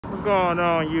What's going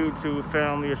on, YouTube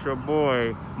family? It's your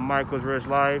boy Michael's Rich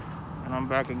Life, and I'm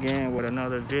back again with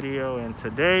another video. And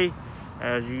today,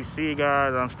 as you see,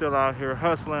 guys, I'm still out here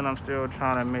hustling. I'm still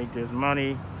trying to make this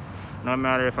money. No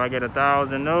matter if I get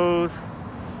 1,000 no's,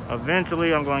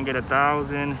 eventually I'm going to get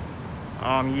 1,000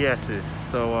 yeses.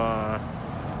 So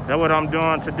that's what I'm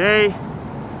doing today.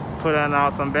 Putting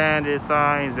out some bandit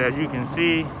signs. As you can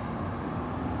see,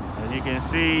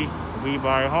 we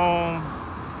buy homes.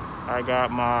 I got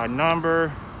my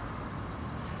number,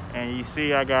 and you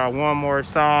see I got one more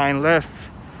sign left,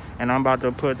 and I'm about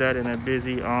to put that in a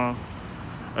busy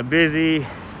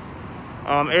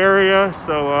area.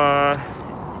 So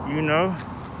you know,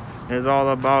 it's all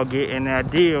about getting that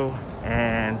deal.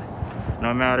 And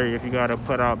no matter if you gotta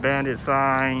put out bandit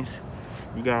signs,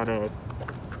 you gotta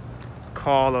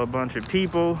call a bunch of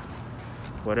people,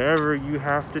 whatever you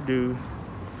have to do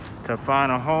to find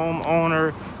a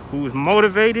homeowner who's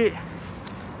motivated.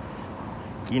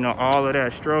 You know, all of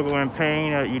that struggle and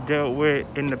pain that you dealt with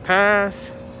in the past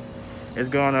is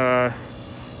you're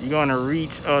gonna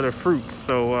reach other fruits.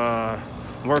 So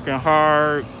working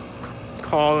hard,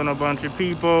 calling a bunch of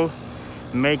people,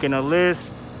 making a list,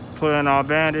 putting out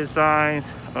bandit signs,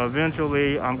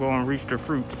 eventually I'm going to reach the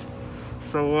fruits.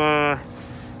 So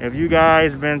if you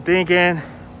guys been thinking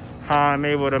how I'm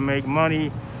able to make money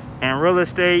in real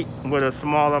estate with a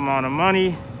small amount of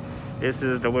money, this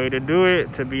is the way to do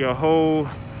it. To be a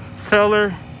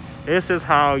wholesaler, this is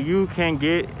how you can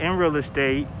get in real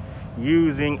estate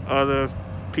using other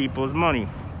people's money.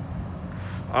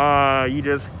 You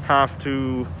just have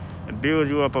to build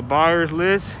you up a buyer's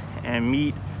list and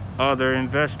meet other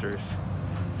investors.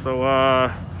 So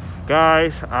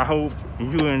guys, I hope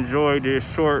you enjoyed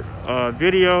this short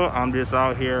video. I'm just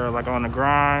out here like on the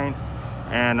grind.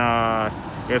 And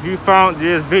if you found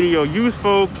this video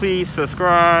useful, please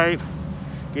subscribe.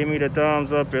 Give me the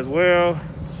thumbs up as well.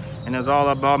 And it's all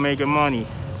about making money.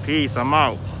 Peace. I'm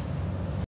out.